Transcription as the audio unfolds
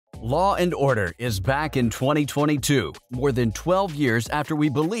Law & Order is back in 2022, more than 12 years after we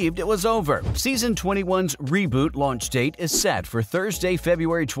believed it was over. Season 21's reboot launch date is set for Thursday,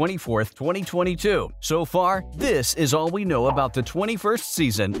 February 24, 2022. So far, this is all we know about the 21st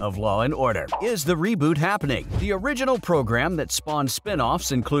season of Law & Order. Is the reboot happening? The original program that spawned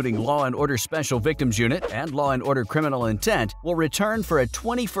spinoffs including Law & Order Special Victims Unit and Law & Order Criminal Intent will return for a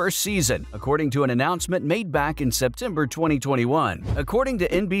 21st season, according to an announcement made back in September 2021. According to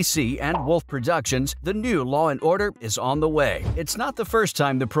NBC and Wolf Productions, the new Law & Order is on the way. It's not the first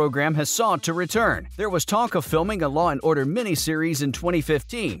time the program has sought to return. There was talk of filming a Law & Order miniseries in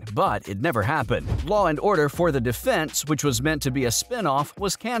 2015, but it never happened. Law & Order for the Defense, which was meant to be a spin-off,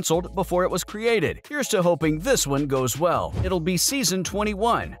 was canceled before it was created. Here's to hoping this one goes well. It'll be season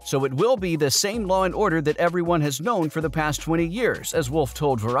 21, so it will be the same Law & Order that everyone has known for the past 20 years, as Wolf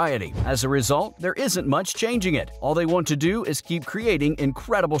told Variety. As a result, there isn't much changing it. All they want to do is keep creating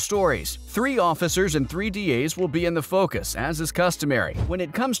incredible stories. 3 officers and 3 DAs will be in the focus, as is customary. When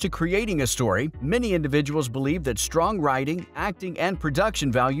it comes to creating a story, many individuals believe that strong writing, acting, and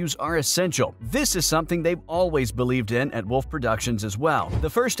production values are essential. This is something they've always believed in at Wolf Productions as well. The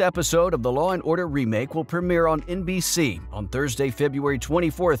first episode of the Law & Order remake will premiere on NBC on Thursday, February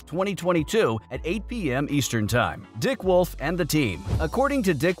 24, 2022 at 8 p.m. Eastern Time. Dick Wolf and the team. According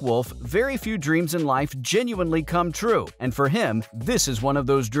to Dick Wolf, very few dreams in life genuinely come true, and for him, this is one of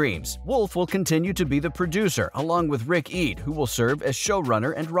those dreams. Wolf will continue to be the producer, along with Rick Eid, who will serve as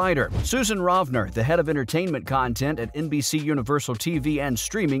showrunner and writer. Susan Rovner, the head of entertainment content at NBC Universal TV and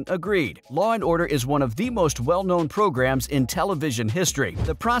Streaming, agreed. Law & Order is one of the most well-known programs in television history.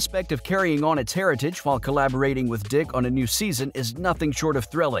 The prospect of carrying on its heritage while collaborating with Dick on a new season is nothing short of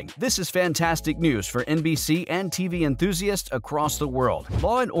thrilling. This is fantastic news for NBC and TV enthusiasts across the world.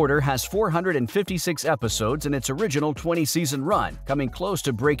 Law & Order has 456 episodes in its original 20-season run, coming close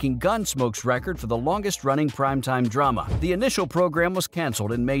to breaking Gunsmoke's record for the longest-running primetime drama. The initial program was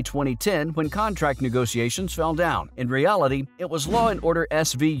canceled in May 2010 when contract negotiations fell down. In reality, it was Law & Order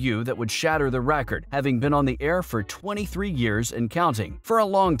SVU that would shatter the record, having been on the air for 23 years and counting. For a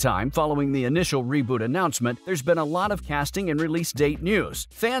long time following the initial reboot announcement, there's been a lot of casting and release date news.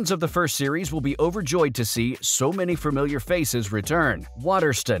 Fans of the first series will be overjoyed to see so many familiar faces return.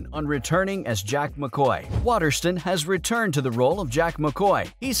 Waterston on returning as Jack McCoy. Waterston has returned to the role of Jack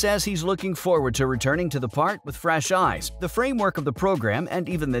McCoy. He says he's looking forward to returning to the part with fresh eyes. The framework of the program and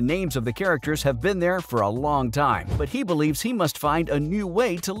even the names of the characters have been there for a long time, but he believes he must find a new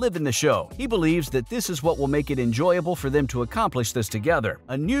way to live in the show. He believes that this is what will make it enjoyable for them to accomplish this together.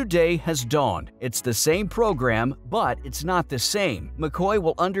 A new day has dawned. It's the same program, but it's not the same. McCoy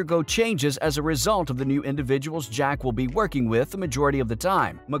will undergo changes as a result of the new individuals Jack will be working with the majority of the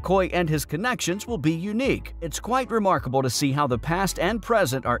time. McCoy and his connections will be unique. It's quite remarkable to see how the past and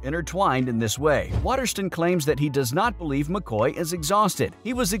present are intertwined in this way. Waterston claims that he does not believe McCoy is exhausted.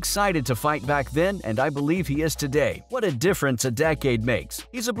 He was excited to fight back then, and I believe he is today. What a difference a decade makes.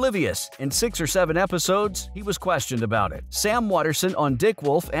 He's oblivious. In 6 or 7 episodes, he was questioned about it. Sam Waterston on Dick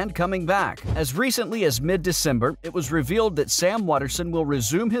Wolf and coming back. As recently as mid-December, it was revealed that Sam Waterston will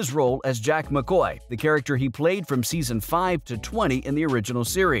resume his role as Jack McCoy, the character he played from season 5 to 20 in the original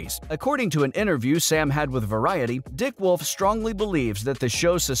series. According to an interview Sam had with Variety, Dick Wolf strongly believes that the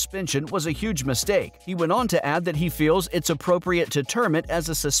show's suspension was a huge mistake. He went on to add that he feels it's appropriate to term it as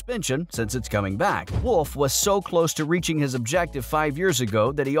a suspension since it's coming back. Wolf was so close to reaching his objective 5 years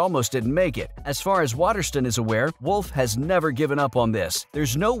ago that he almost didn't make it. As far as Waterston is aware, Wolf has never given up on this.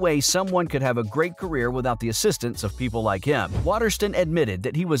 There's no way someone could have a great career without the assistance of people like him. Waterston admitted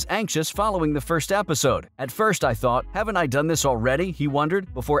that he was anxious following the first episode. At first I thought, haven't I done this already? He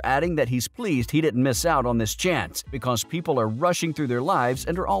wondered, before adding that he's pleased he didn't miss out on this chance because people are rushing through their lives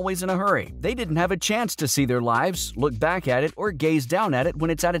and are always in a hurry. They didn't have a chance to see their lives, look back at it, or gaze down at it when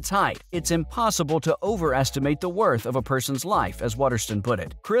it's at its height. It's impossible to overestimate the worth of a person's life, as Waterston put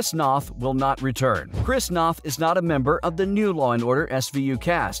it. Chris Noth will not return. Chris Noth is not a member of the new Law & Order SVU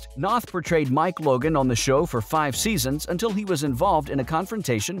cast. Noth portrayed Mike Logan on the show for 5 seasons until he was involved in a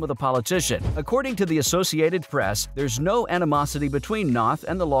confrontation with a politician. According to the Associated Press, there's no animosity between Noth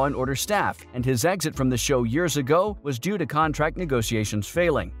and the Law & Order staff, and his exit from the show years ago was due to contract negotiations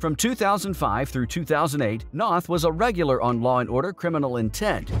failing. From 2005 through 2008, Noth was a regular on Law & Order Criminal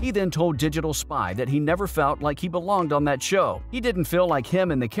Intent. He then told Digital Spy that he never felt like he belonged on that show. He didn't feel like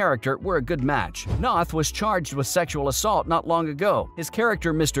him and the character were a good match. Noth was charged with sexual assault not long ago. His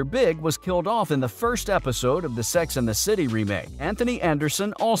character Mr. Big was killed off in the first episode of the Sex and the City remake. Anthony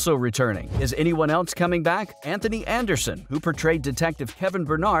Anderson also returning. Is anyone else coming back? Anthony Anderson, who portrayed Detective Kevin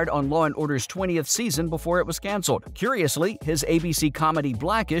Bernard on Law & Order's 20th season before it was canceled. Curiously, his ABC TV comedy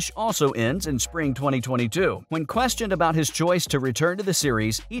Blackish also ends in spring 2022. When questioned about his choice to return to the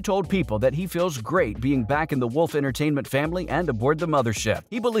series, he told People that he feels great being back in the Wolf Entertainment family and aboard the mothership.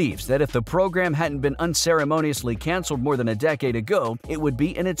 He believes that if the program hadn't been unceremoniously canceled more than a decade ago, it would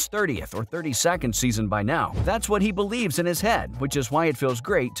be in its 30th or 32nd season by now. That's what he believes in his head, which is why it feels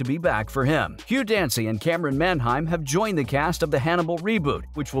great to be back for him. Hugh Dancy and Cameron Manheim have joined the cast of the Hannibal reboot,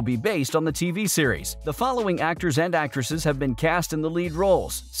 which will be based on the TV series. The following actors and actresses have been cast in the lead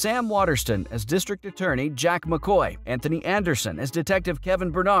roles: Sam Waterston as District Attorney Jack McCoy, Anthony Anderson as Detective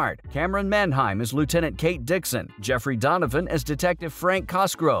Kevin Bernard, Cameron Manheim as Lieutenant Kate Dixon, Jeffrey Donovan as Detective Frank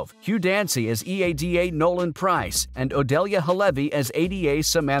Cosgrove, Hugh Dancy as EADA Nolan Price, and Odelia Halevi as ADA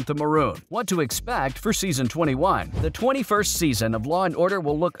Samantha Maroon. What to expect for Season 21? The 21st season of Law & Order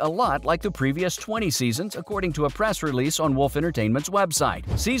will look a lot like the previous 20 seasons, according to a press release on Wolf Entertainment's website.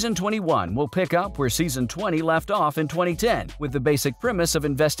 Season 21 will pick up where Season 20 left off in 2010, with the basic premise of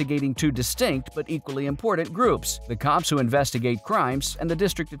investigating two distinct but equally important groups: the cops who investigate crimes and the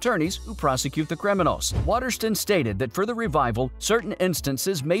district attorneys who prosecute the criminals. Waterston stated that for the revival, certain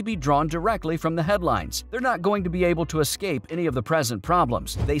instances may be drawn directly from the headlines. They're not going to be able to escape any of the present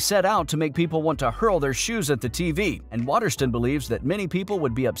problems. They set out to make people want to hurl their shoes at the TV, and Waterston believes that many people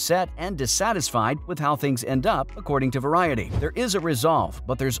would be upset and dissatisfied with how things end up, according to Variety. There is a resolve,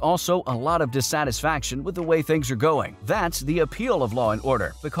 but there's also a lot of dissatisfaction with the way things are going. That's the appeal of Law &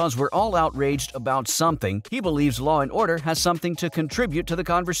 Order, because we're all outraged about something. He believes Law & Order has something to contribute to the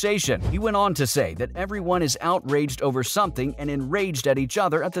conversation. He went on to say that everyone is outraged over something and enraged at each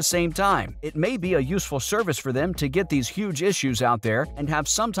other at the same time. It may be a useful service for them to get these huge issues out there and have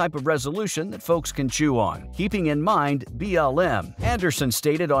some type of resolution that folks can chew on, keeping in mind BLM. Anderson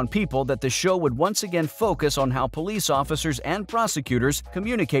stated on People that the show would once again focus on how police officers and prosecutors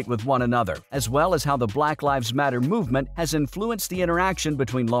communicate with one another, as well as how the Black Lives Matter movement has influenced the interaction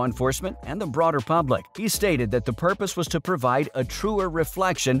between law enforcement and the broader public. He stated that the purpose was to provide a truer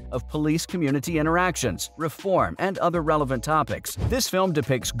reflection of police-community interactions, reform, and other relevant topics. This film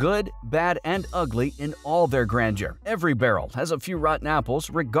depicts good, bad, and ugly in all their grandeur. Every barrel has a few rotten apples,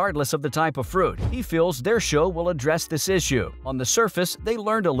 regardless of the type of fruit. He feels their show will address this issue. On the surface, they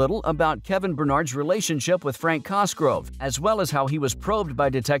learned a little about Kevin Bernard's relationship with Frank Cosgrove, as well as how he was probed by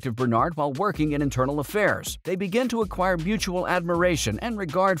Detective Bernard while working in internal affairs. They begin to acquire mutual admiration and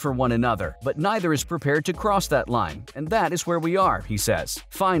regard for one another, but neither is prepared to cross that line, and that is where we are, he says.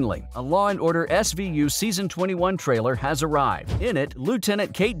 Finally, a Law & Order SVU Season 21 trailer has arrived. In it,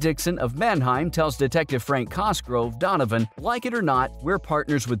 Lieutenant Kate Dixon of Manheim tells Detective Frank Cosgrove, Donovan, "Like it or not, we're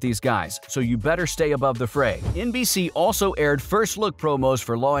partners with these guys, so you better stay above the fray." NBC also aired first look promos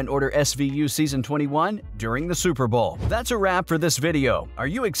for Law & Order SVU Season 21 during the Super Bowl. That's a wrap for this video. Are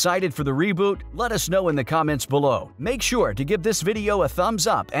you excited for the reboot? Let us know in the comments below. Make sure to give this video a thumbs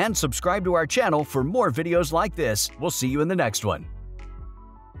up and subscribe to our channel for more videos like this. We'll see you in the next one.